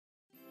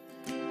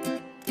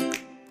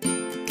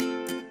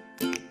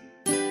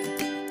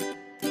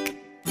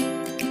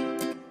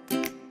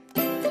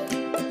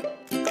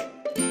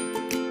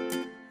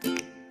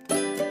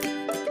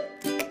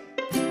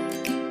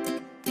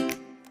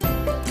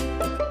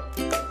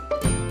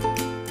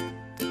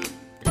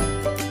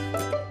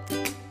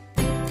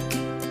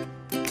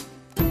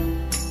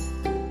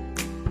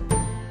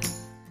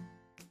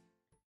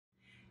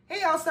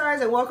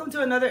All-Stars, and welcome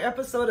to another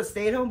episode of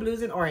Stay at Home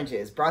Blues and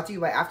Oranges, brought to you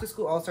by After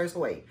School All-Stars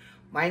Hawaii.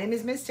 My name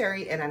is Miss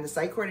Terry, and I'm the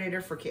site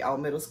coordinator for Ke'au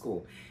Middle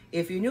School.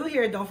 If you're new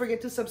here, don't forget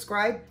to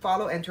subscribe,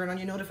 follow, and turn on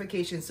your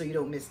notifications so you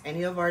don't miss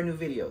any of our new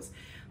videos.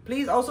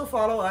 Please also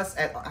follow us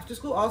at After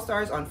School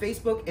All-Stars on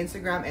Facebook,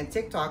 Instagram, and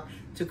TikTok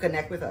to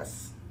connect with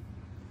us.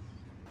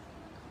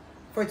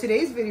 For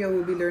today's video,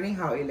 we'll be learning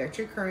how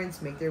electric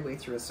currents make their way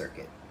through a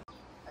circuit.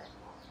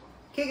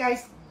 Okay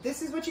guys,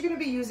 this is what you're going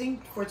to be using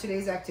for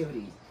today's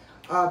activities.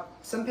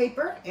 Some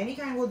paper, any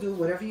kind will do,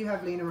 whatever you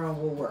have laying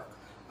around will work.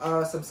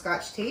 Some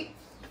scotch tape,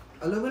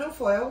 aluminum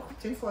foil,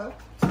 tin foil.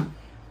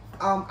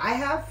 I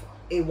have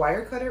a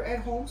wire cutter at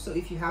home, so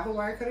if you have a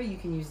wire cutter, you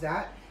can use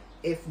that.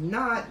 If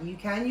not, you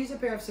can use a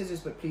pair of scissors,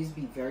 but please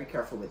be very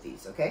careful with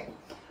these, okay?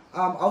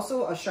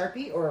 Also a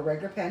Sharpie or a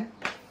regular pen.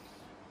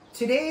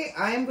 Today,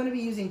 I am going to be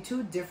using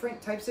two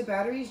different types of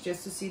batteries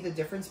just to see the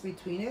difference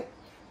between it.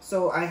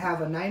 So I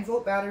have a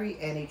 9-volt battery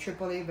and a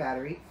AAA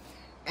battery.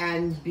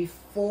 And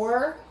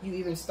before you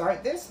even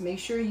start this, make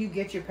sure you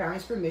get your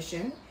parents'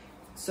 permission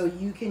so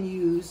you can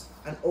use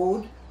an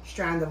old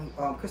strand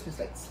of Christmas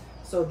lights.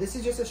 So this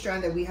is just a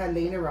strand that we had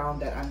laying around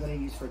that I'm going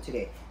to use for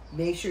today.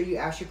 Make sure you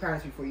ask your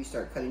parents before you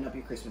start cutting up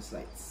your Christmas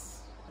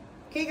lights.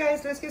 Okay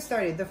guys, let's get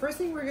started. The first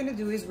thing we're going to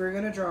do is we're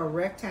going to draw a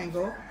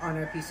rectangle on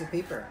our piece of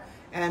paper.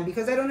 And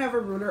because I don't have a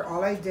ruler,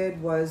 all I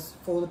did was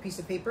fold a piece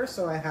of paper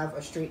so I have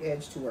a straight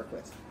edge to work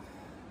with.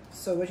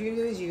 So what you're going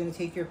to do is you're going to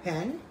take your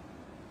pen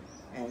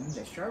and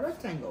let's draw a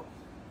rectangle.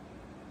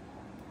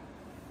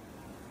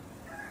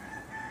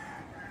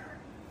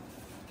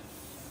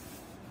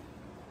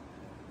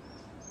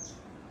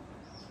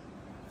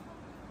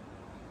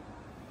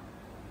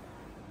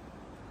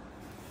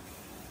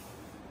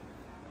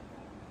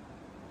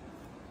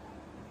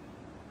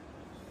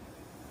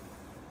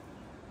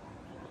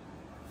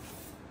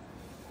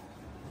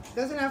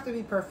 Doesn't have to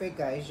be perfect,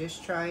 guys.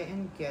 Just try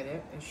and get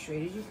it as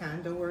straight as you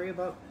can. Don't worry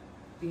about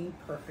being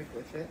perfect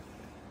with it.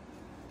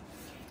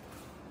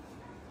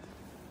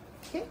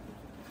 Okay,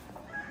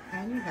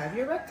 and you have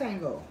your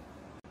rectangle.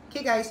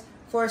 Okay guys,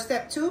 for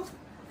step 2,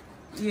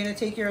 you're gonna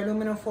take your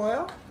aluminum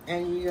foil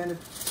and you're gonna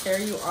tear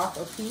you off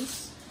a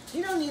piece.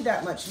 You don't need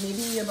that much,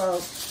 maybe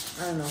about,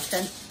 I don't know,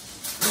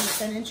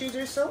 10 inches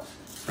or so.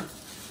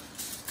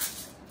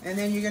 And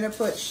then you're gonna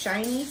put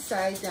shiny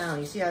side down.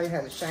 You see how it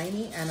has a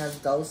shiny and a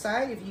dull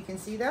side, if you can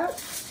see that?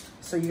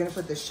 So you're gonna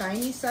put the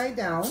shiny side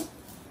down.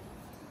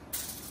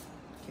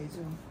 Okay,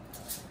 zoom.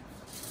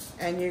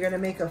 And you're gonna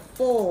make a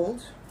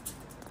fold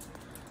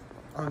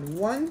on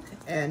one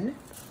end.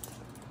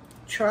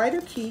 Try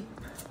to keep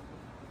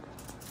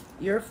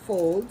your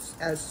folds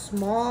as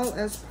small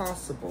as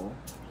possible,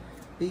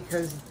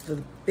 because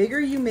the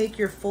bigger you make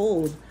your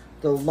fold,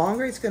 the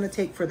longer it's going to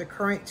take for the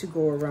current to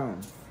go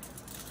around.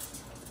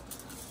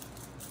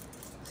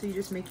 So you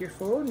just make your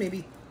fold,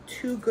 maybe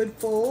 2 good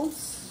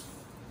folds,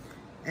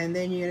 and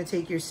then you're going to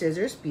take your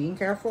scissors, being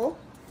careful.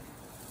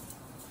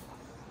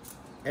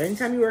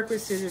 Anytime you work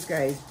with scissors,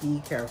 guys,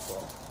 be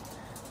careful.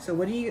 So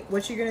what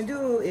you're gonna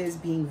do is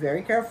being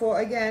very careful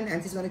again,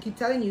 and he's gonna keep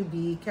telling you,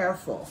 be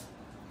careful.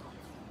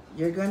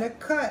 You're gonna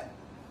cut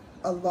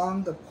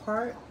along the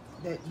part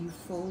that you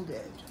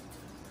folded.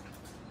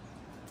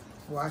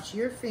 Watch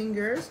your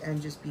fingers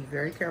and just be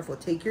very careful.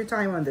 Take your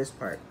time on this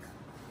part.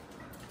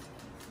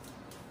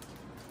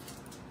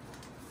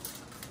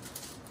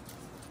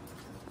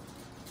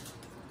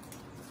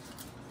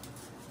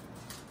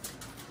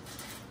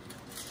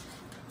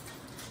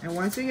 And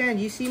once again,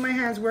 you see my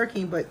hands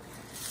working, but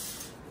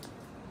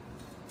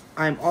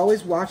I'm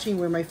always watching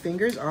where my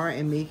fingers are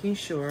and making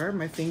sure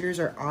my fingers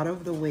are out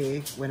of the way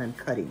when I'm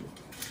cutting.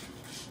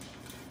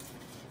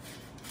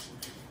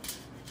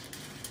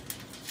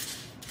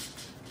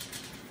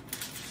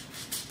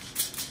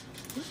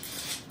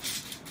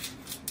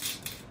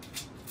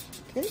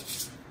 Okay,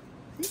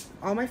 see,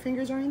 all my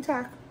fingers are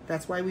intact.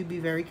 That's why we be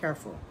very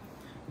careful.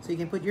 So you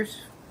can put your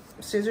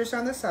scissors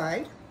on the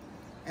side,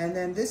 and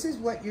then this is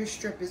what your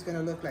strip is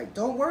gonna look like.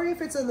 Don't worry if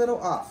it's a little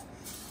off,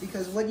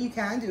 because what you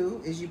can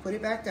do is you put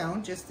it back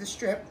down, just the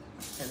strip.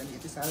 Okay, let me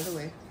get this out of the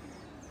way.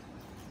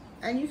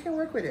 And you can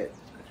work with it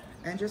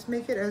and just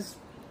make it as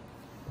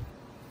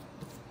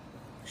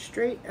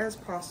straight as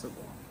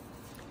possible.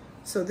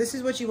 So this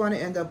is what you want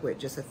to end up with,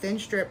 just a thin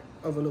strip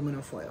of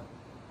aluminum foil.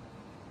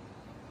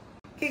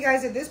 Okay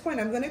guys, at this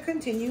point I'm going to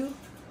continue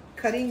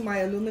cutting my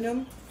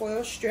aluminum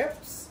foil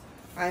strips.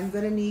 I'm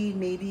going to need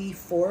maybe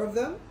 4 of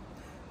them.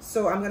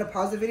 So I'm going to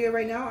pause the video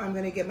right now. I'm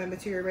going to get my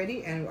material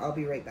ready and I'll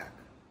be right back.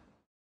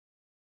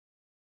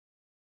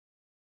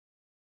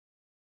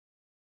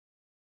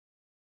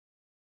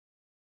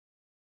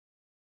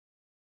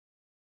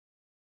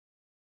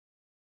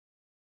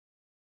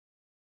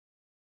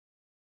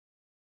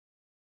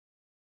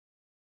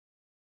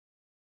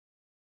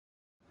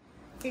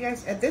 Okay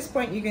guys, at this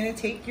point you're going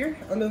to take your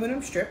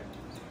aluminum strip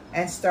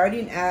and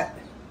starting at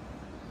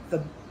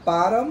the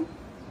bottom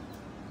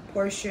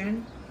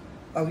portion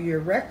of your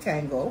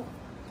rectangle,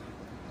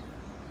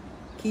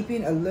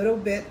 keeping a little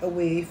bit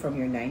away from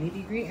your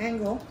 90-degree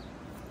angle,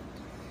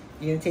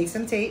 you're going to take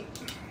some tape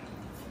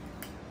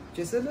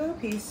just a little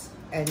piece,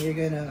 and you're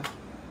gonna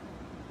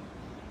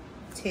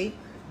tape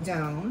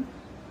down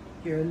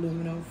your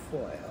aluminum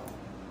foil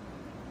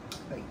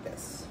like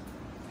this.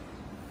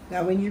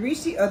 Now when you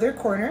reach the other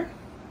corner,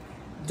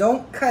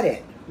 don't cut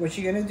it. What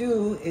you're gonna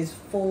do is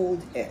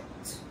fold it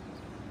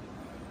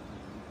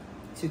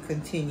to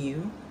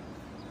continue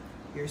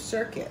your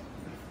circuit.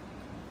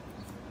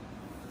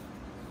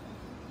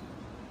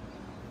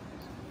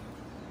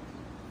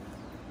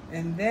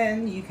 And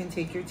then you can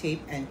take your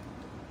tape and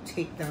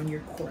tape down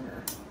your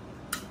corner.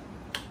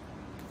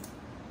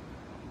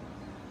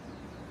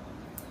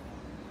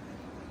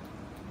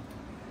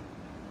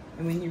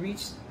 And when you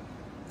reach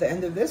the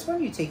end of this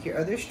one, you take your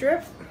other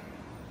strip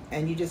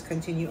and you just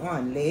continue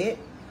on. Lay it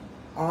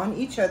on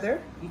each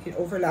other. You can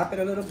overlap it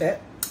a little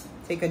bit.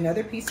 Take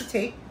another piece of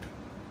tape.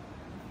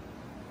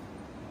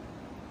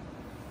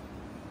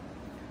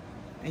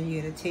 And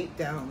you're gonna tape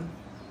down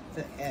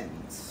the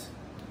ends.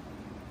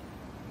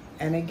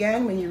 And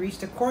again, when you reach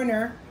the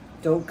corner,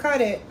 don't cut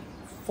it.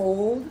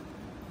 Fold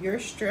your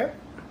strip.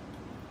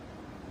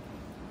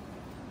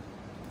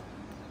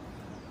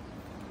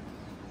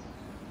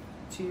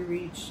 To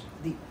reach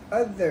the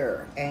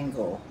other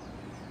angle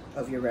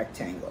of your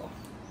rectangle.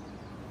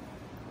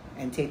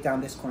 And tape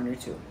down this corner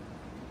too.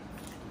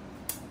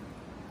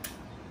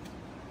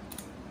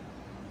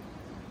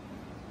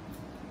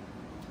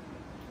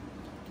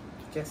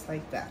 Just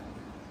like that.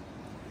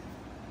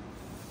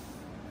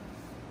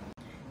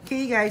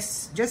 Okay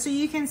guys, just so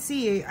you can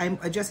see, I'm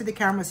adjusted the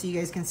camera so you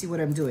guys can see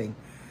what I'm doing.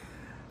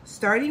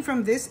 Starting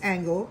from this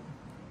angle,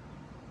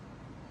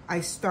 I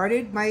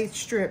started my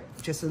strip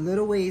just a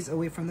little ways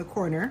away from the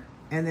corner,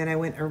 and then I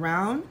went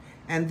around,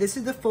 and this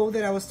is the fold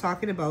that I was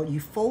talking about.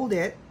 You fold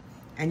it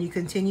and you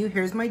continue.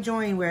 Here's my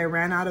join where I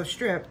ran out of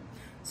strip,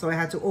 so I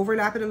had to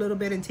overlap it a little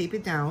bit and tape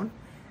it down.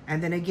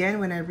 And then again,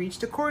 when I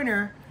reached the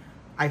corner,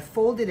 I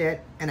folded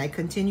it and I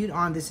continued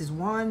on. This is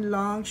one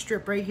long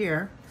strip right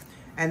here.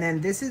 And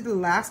then this is the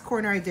last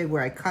corner I did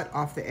where I cut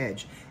off the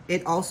edge.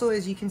 It also,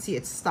 as you can see,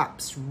 it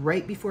stops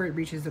right before it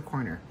reaches the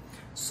corner.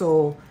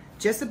 So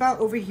just about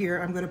over here,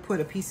 I'm gonna put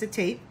a piece of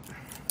tape.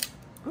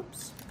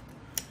 Oops.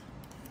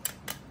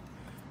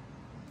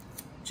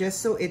 Just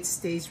so it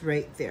stays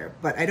right there.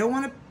 But I don't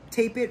wanna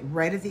tape it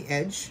right at the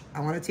edge. I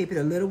wanna tape it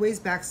a little ways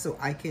back so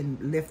I can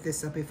lift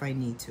this up if I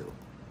need to.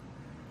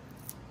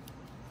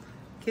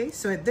 Okay,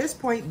 so at this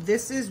point,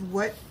 this is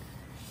what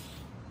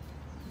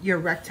your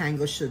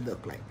rectangle should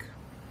look like.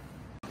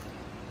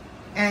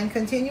 And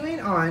continuing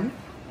on,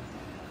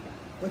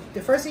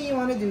 the first thing you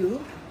want to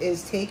do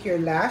is take your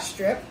last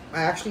strip.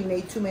 I actually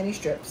made too many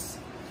strips,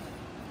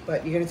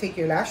 but you're going to take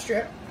your last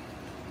strip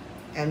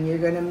and you're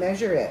going to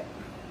measure it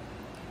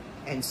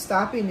and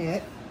stopping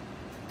it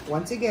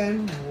once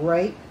again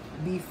right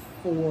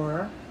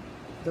before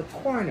the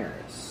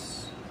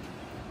corners.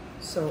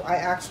 So I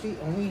actually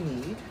only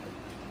need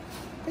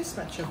this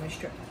much of my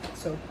strip.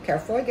 So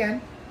careful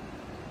again.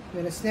 I'm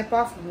going to snip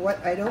off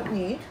what I don't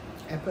need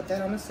and put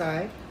that on the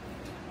side.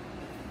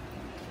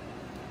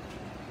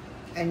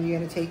 And you're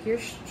going to take your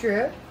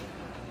strip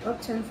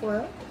of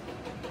tinfoil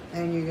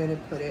and you're going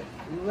to put it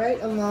right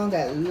along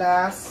that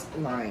last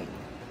line.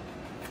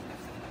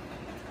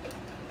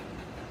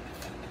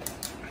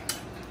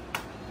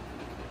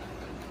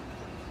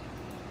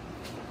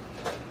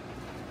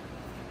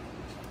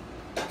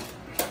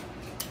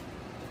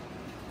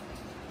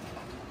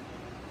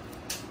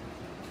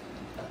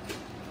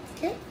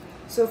 Okay,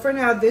 so for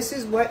now, this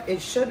is what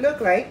it should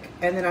look like.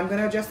 And then I'm going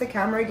to adjust the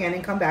camera again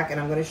and come back and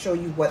I'm going to show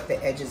you what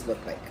the edges look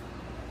like.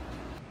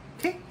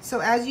 Okay, so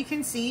as you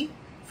can see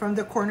from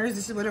the corners,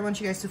 this is what I want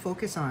you guys to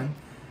focus on.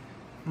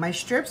 My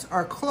strips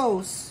are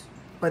close,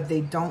 but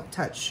they don't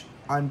touch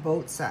on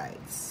both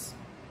sides.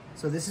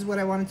 So this is what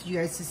I wanted you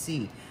guys to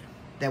see.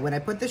 That when I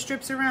put the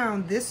strips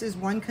around, this is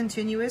one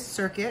continuous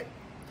circuit,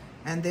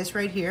 and this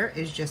right here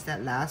is just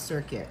that last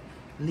circuit,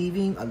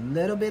 leaving a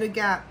little bit of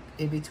gap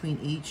in between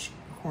each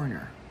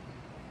corner.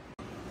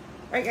 All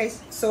right,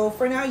 guys, so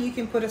for now you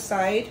can put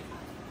aside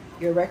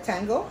your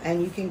rectangle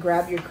and you can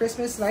grab your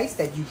Christmas lights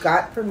that you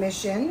got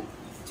permission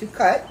to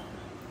cut.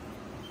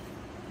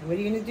 And what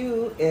you're gonna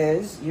do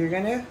is you're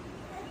gonna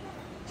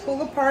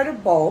pull apart a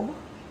bulb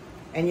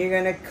and you're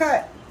gonna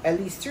cut at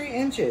least 3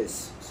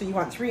 inches. So you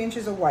want 3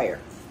 inches of wire.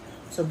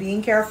 So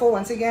being careful,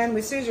 once again,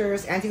 with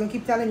scissors, Auntie gonna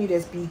keep telling you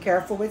this, be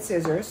careful with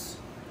scissors.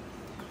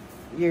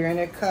 You're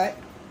gonna cut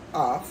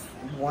off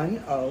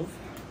one of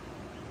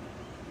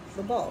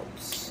the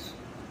bulbs.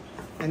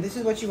 And this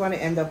is what you wanna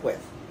end up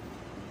with.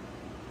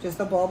 Just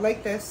a bulb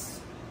like this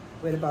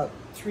with about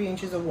 3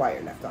 inches of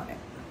wire left on it.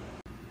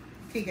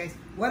 Okay guys,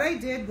 what I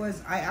did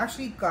was I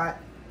actually got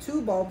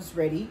 2 bulbs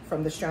ready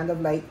from the strand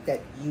of light that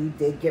you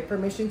did get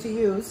permission to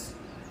use.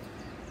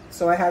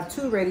 So I have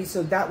 2 ready,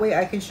 so that way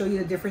I can show you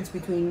the difference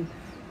between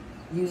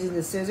using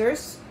the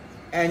scissors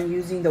and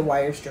using the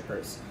wire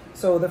strippers.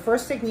 So the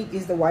first technique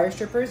is the wire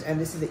strippers, and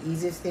this is the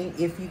easiest thing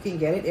if you can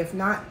get it. If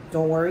not,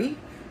 don't worry.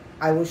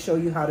 I will show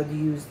you how to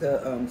use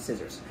the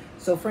scissors.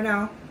 So for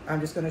now,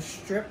 I'm just gonna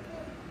strip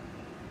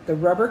the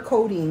rubber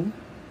coating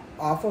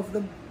off of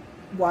the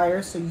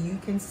wire so you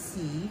can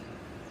see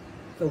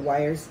the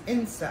wires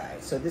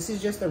inside. So this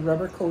is just a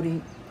rubber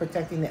coating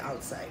protecting the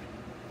outside.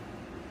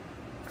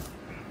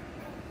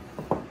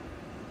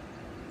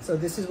 So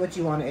this is what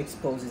you want to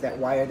expose, is that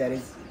wire that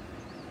is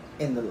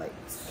in the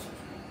lights.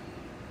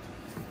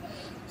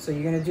 So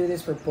you're going to do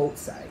this for both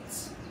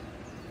sides.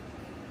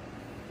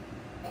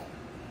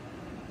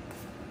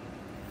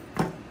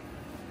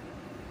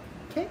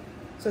 Okay,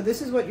 so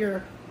this is what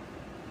your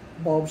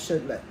bulb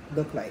should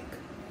look like.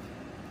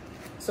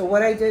 So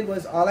what I did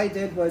was, all I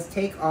did was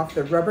take off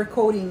the rubber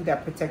coating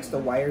that protects the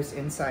wires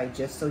inside,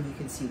 just so you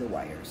can see the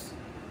wires.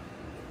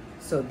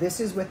 So this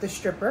is with the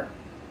stripper,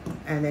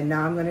 and then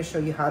now I'm going to show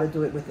you how to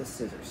do it with the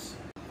scissors.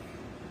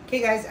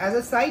 Okay guys, as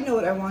a side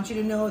note, I want you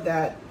to know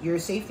that your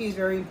safety is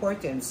very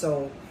important.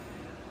 So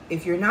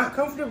if you're not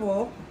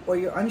comfortable or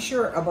you're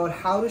unsure about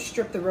how to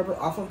strip the rubber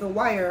off of the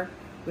wire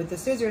with the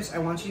scissors, I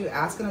want you to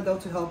ask an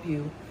adult to help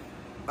you.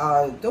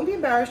 Don't be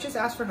embarrassed, just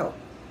ask for help.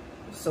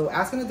 So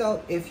ask an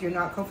adult if you're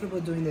not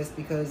comfortable doing this,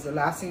 because the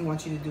last thing I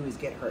want you to do is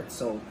get hurt.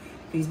 So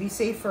please be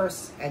safe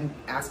first and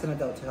ask an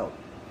adult to help.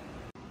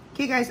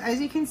 Okay guys, as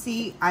you can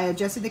see, I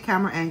adjusted the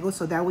camera angle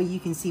so that way you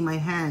can see my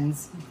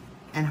hands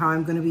and how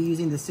I'm going to be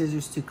using the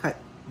scissors to cut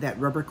that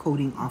rubber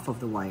coating off of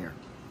the wire.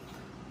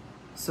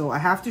 So I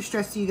have to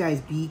stress to you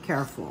guys, be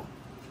careful.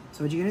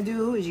 So what you're going to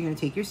do is you're going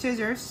to take your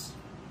scissors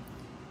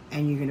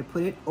and you're going to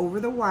put it over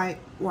the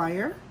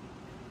wire.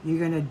 You're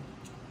going to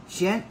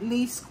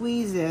gently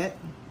squeeze it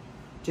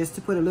just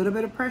to put a little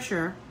bit of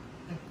pressure,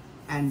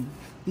 and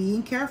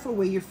being careful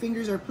where your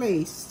fingers are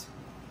placed,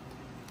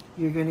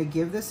 you're going to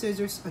give the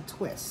scissors a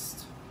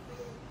twist.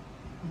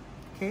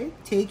 Okay,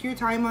 take your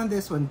time on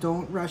this one,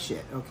 don't rush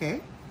it,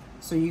 okay?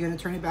 So you're going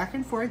to turn it back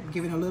and forth,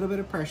 giving a little bit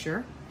of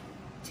pressure.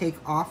 Take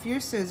off your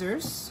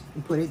scissors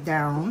and put it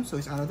down so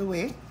it's out of the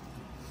way.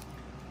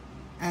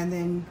 And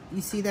then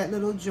you see that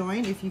little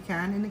joint, if you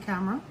can, in the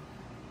camera.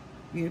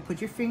 You're going to put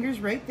your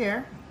fingers right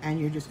there and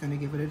you're just going to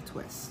give it a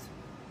twist.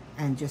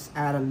 And just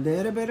add a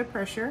little bit of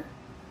pressure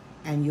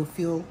and you'll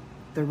feel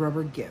the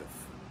rubber give.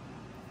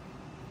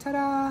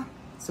 Ta-da!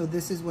 So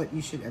this is what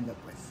you should end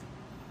up with.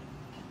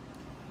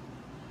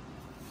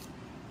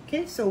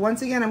 Okay, so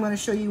once again, I'm going to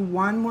show you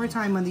one more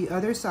time on the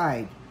other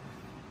side.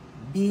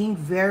 Being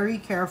very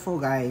careful,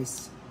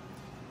 guys.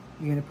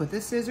 You're going to put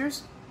the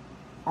scissors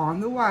on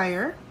the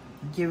wire,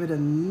 give it a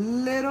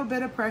little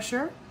bit of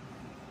pressure,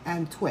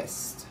 and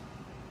twist.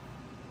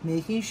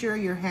 Making sure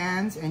your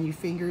hands and your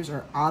fingers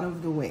are out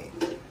of the way.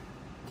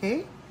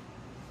 Okay?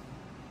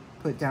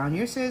 Put down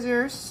your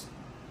scissors.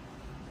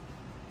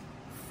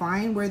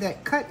 Find where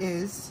that cut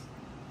is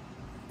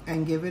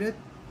and give it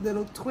a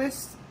little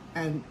twist,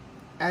 and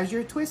as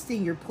you're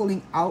twisting, you're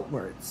pulling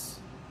outwards.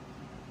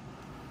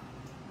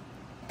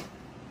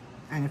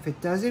 And if it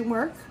doesn't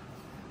work,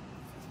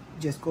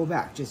 just go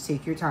back, just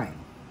take your time.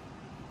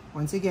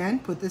 Once again,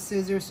 put the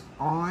scissors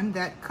on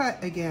that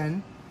cut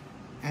again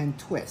and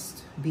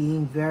twist.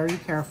 Being very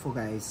careful,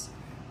 guys.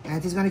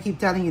 Auntie's gonna keep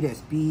telling you this,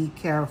 be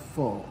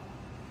careful.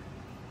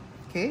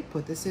 Okay,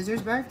 put the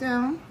scissors back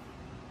down.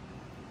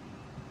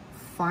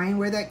 Find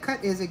where that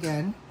cut is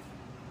again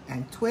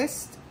and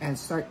twist and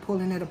start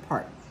pulling it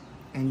apart.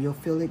 And you'll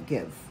feel it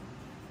give.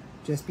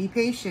 Just be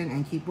patient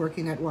and keep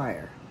working that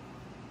wire.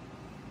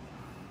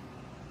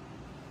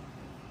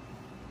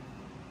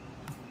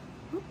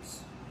 Oops.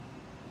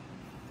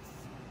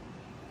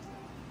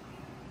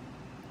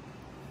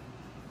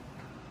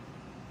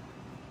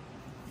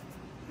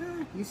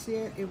 You see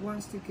it? It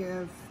wants to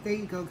give. There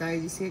you go,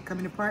 guys. You see it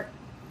coming apart?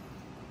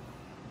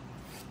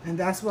 And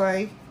that's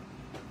why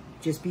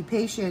just be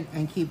patient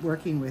and keep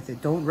working with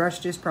it. Don't rush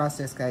this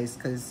process, guys,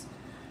 because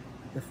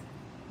the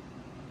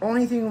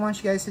only thing we want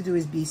you guys to do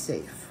is be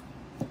safe.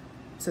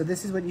 So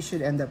this is what you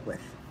should end up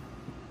with.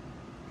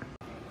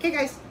 Okay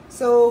guys,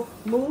 so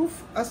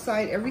move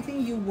aside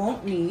everything you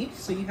won't need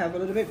so you have a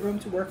little bit room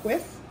to work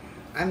with.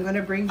 I'm going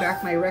to bring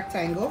back my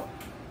rectangle.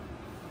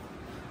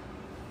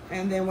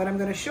 And then what I'm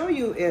going to show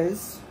you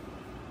is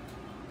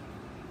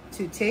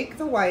to take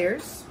the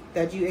wires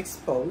that you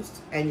exposed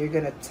and you're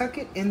going to tuck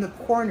it in the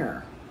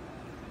corner.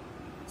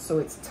 So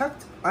it's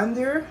tucked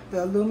under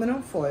the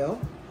aluminum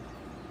foil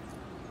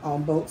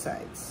on both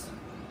sides.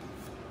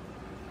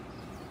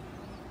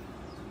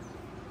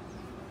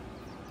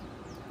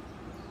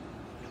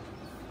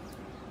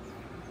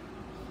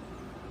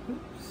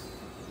 Oops.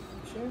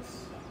 Just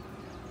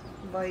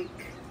like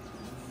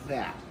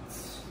that.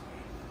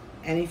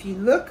 And if you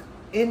look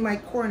in my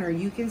corner,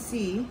 you can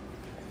see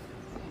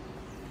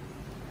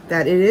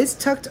that it is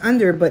tucked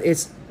under, but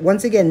it's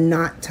once again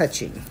not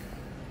touching.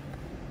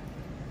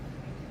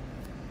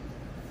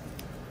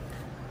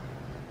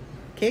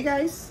 Okay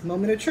guys,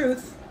 moment of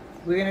truth.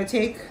 We're gonna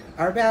take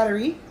our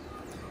battery,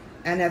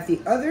 and at the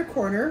other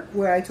corner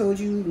where I told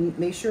you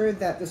make sure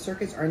that the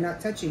circuits are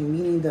not touching,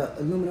 meaning the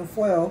aluminum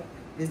foil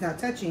is not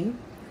touching,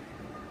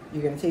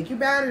 you're gonna take your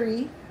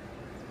battery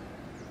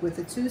with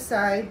the two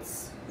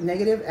sides,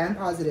 negative and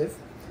positive,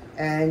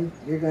 and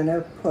you're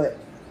gonna put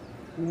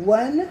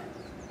one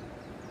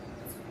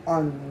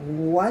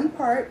on one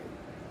part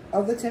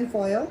of the tin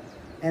foil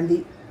and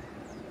the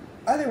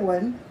other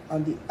one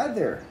on the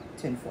other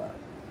tin foil.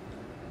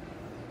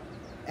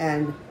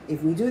 And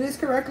if we do this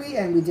correctly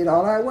and we did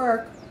all our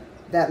work,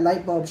 that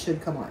light bulb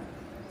should come on.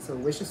 So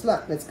wish us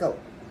luck. Let's go.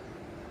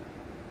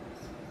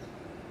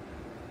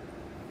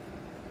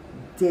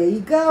 There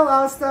you go,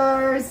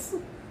 All-Stars.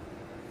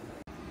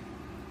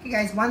 Okay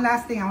guys, one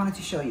last thing I wanted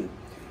to show you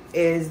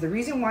is the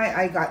reason why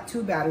I got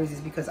 2 batteries is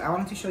because I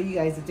wanted to show you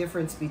guys the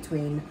difference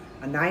between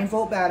a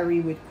 9-volt battery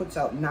which puts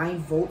out 9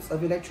 volts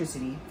of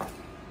electricity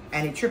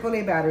and a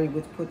AAA battery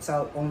which puts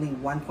out only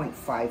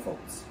 1.5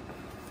 volts.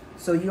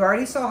 So you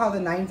already saw how the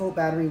 9-volt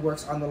battery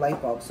works on the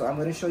light bulb. So I'm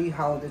going to show you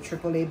how the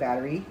AAA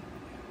battery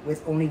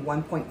with only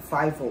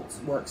 1.5 volts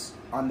works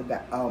on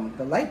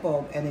the light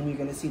bulb, and then you're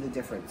going to see the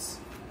difference.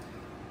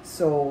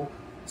 So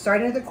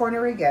starting at the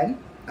corner again,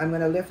 I'm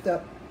going to lift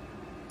up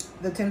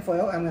the tin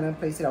foil. I'm going to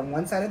place it on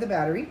one side of the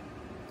battery,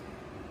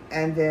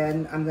 and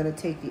then I'm going to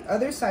take the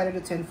other side of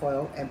the tin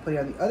foil and put it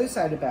on the other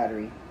side of the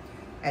battery.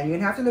 And you're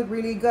going to have to look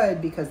really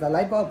good because the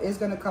light bulb is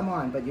going to come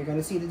on, but you're going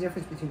to see the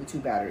difference between the 2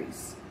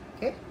 batteries.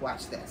 Okay,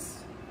 watch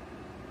this.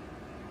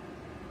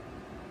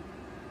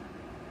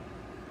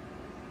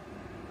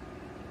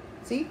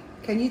 See,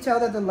 can you tell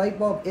that the light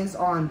bulb is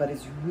on, but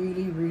it's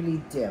really,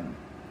 really dim?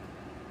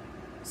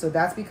 So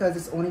that's because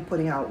it's only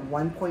putting out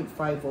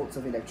 1.5 volts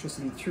of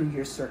electricity through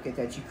your circuit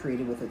that you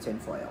created with a tin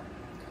foil.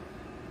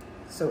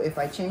 So if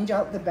I change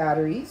out the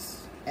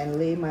batteries and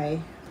lay my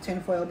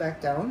tin foil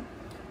back down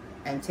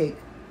and take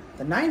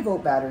the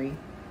 9-volt battery,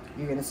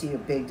 you're going to see a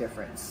big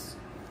difference.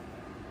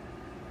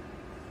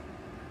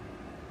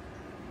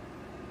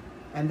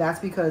 And that's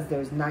because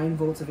there's 9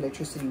 volts of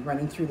electricity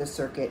running through the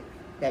circuit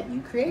that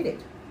you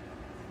created.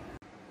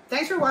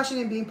 Thanks for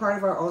watching and being part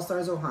of our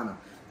All-Stars Ohana.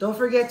 Don't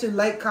forget to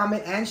like,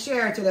 comment, and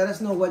share to let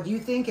us know what you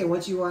think and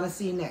what you want to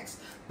see next.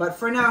 But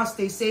for now,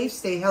 stay safe,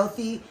 stay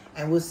healthy,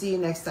 and we'll see you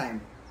next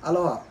time.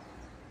 Aloha.